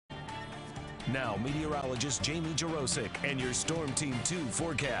Now, meteorologist Jamie Jarosik and your Storm Team 2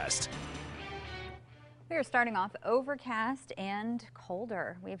 forecast. We are starting off overcast and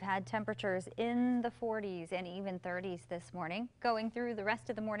colder. We've had temperatures in the 40s and even 30s this morning. Going through the rest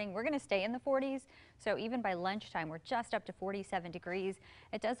of the morning, we're going to stay in the 40s. So even by lunchtime, we're just up to 47 degrees.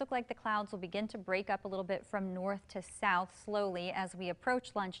 It does look like the clouds will begin to break up a little bit from north to south slowly as we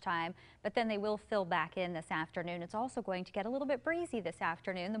approach lunchtime, but then they will fill back in this afternoon. It's also going to get a little bit breezy this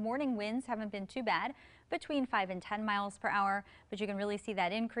afternoon. The morning winds haven't been too bad, between 5 and 10 miles per hour, but you can really see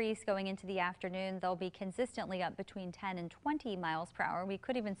that increase going into the afternoon. They'll be consistently up between 10 and 20 miles per hour. We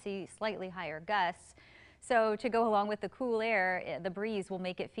could even see slightly higher gusts. So to go along with the cool air, the breeze will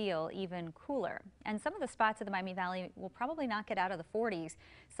make it feel even cooler. And some of the spots of the Miami Valley will probably not get out of the 40s.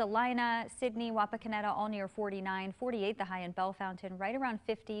 Salina, Sidney, Wapakoneta, all near 49, 48 the high in Bellefontaine, right around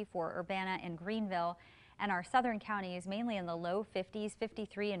 50 for Urbana and Greenville. And our southern counties mainly in the low 50s,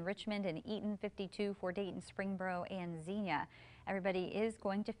 53 in Richmond and Eaton, 52 for Dayton, Springboro, and Xenia. Everybody is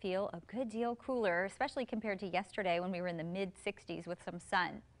going to feel a good deal cooler, especially compared to yesterday when we were in the mid 60s with some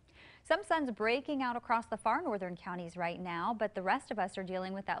sun. Some sun's breaking out across the far northern counties right now, but the rest of us are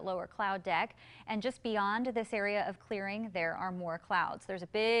dealing with that lower cloud deck. And just beyond this area of clearing, there are more clouds. There's a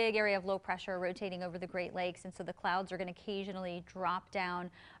big area of low pressure rotating over the Great Lakes, and so the clouds are going to occasionally drop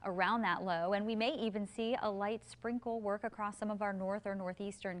down around that low. And we may even see a light sprinkle work across some of our north or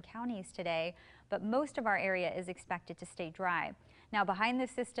northeastern counties today, but most of our area is expected to stay dry. Now, behind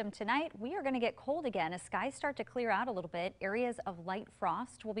this system tonight, we are going to get cold again as skies start to clear out a little bit. Areas of light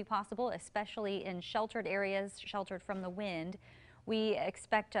frost will be possible, especially in sheltered areas, sheltered from the wind. We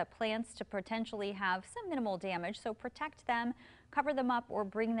expect plants to potentially have some minimal damage, so protect them, cover them up, or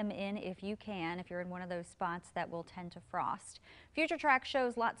bring them in if you can, if you're in one of those spots that will tend to frost. Future track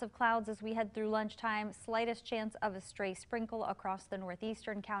shows lots of clouds as we head through lunchtime, slightest chance of a stray sprinkle across the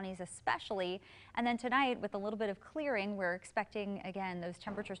northeastern counties especially. And then tonight, with a little bit of clearing, we're expecting, again, those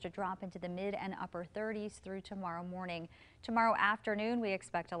temperatures to drop into the mid and upper 30s through tomorrow morning. Tomorrow afternoon, we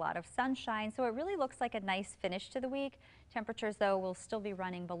expect a lot of sunshine, so it really looks like a nice finish to the week. Temperatures, though, will still be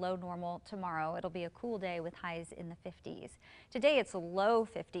running below normal tomorrow. It'll be a cool day with highs in the 50s. Today, it's low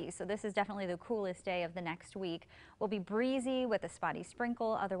 50s, so this is definitely the coolest day of the next week. Will be breezy with a spotty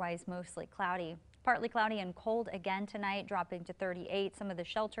sprinkle, otherwise mostly cloudy. Partly cloudy and cold again tonight, dropping to 38. Some of the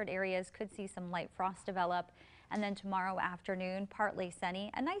sheltered areas could see some light frost develop. And then tomorrow afternoon, partly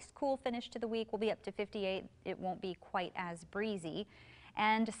sunny. A nice cool finish to the week. Will be up to 58. It won't be quite as breezy.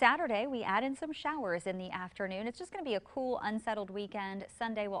 And Saturday, we add in some showers in the afternoon. It's just going to be a cool, unsettled weekend.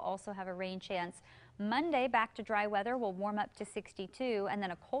 Sunday will also have a rain chance. Monday, back to dry weather, will warm up to 62, and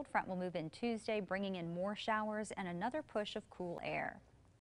then a cold front will move in Tuesday, bringing in more showers and another push of cool air.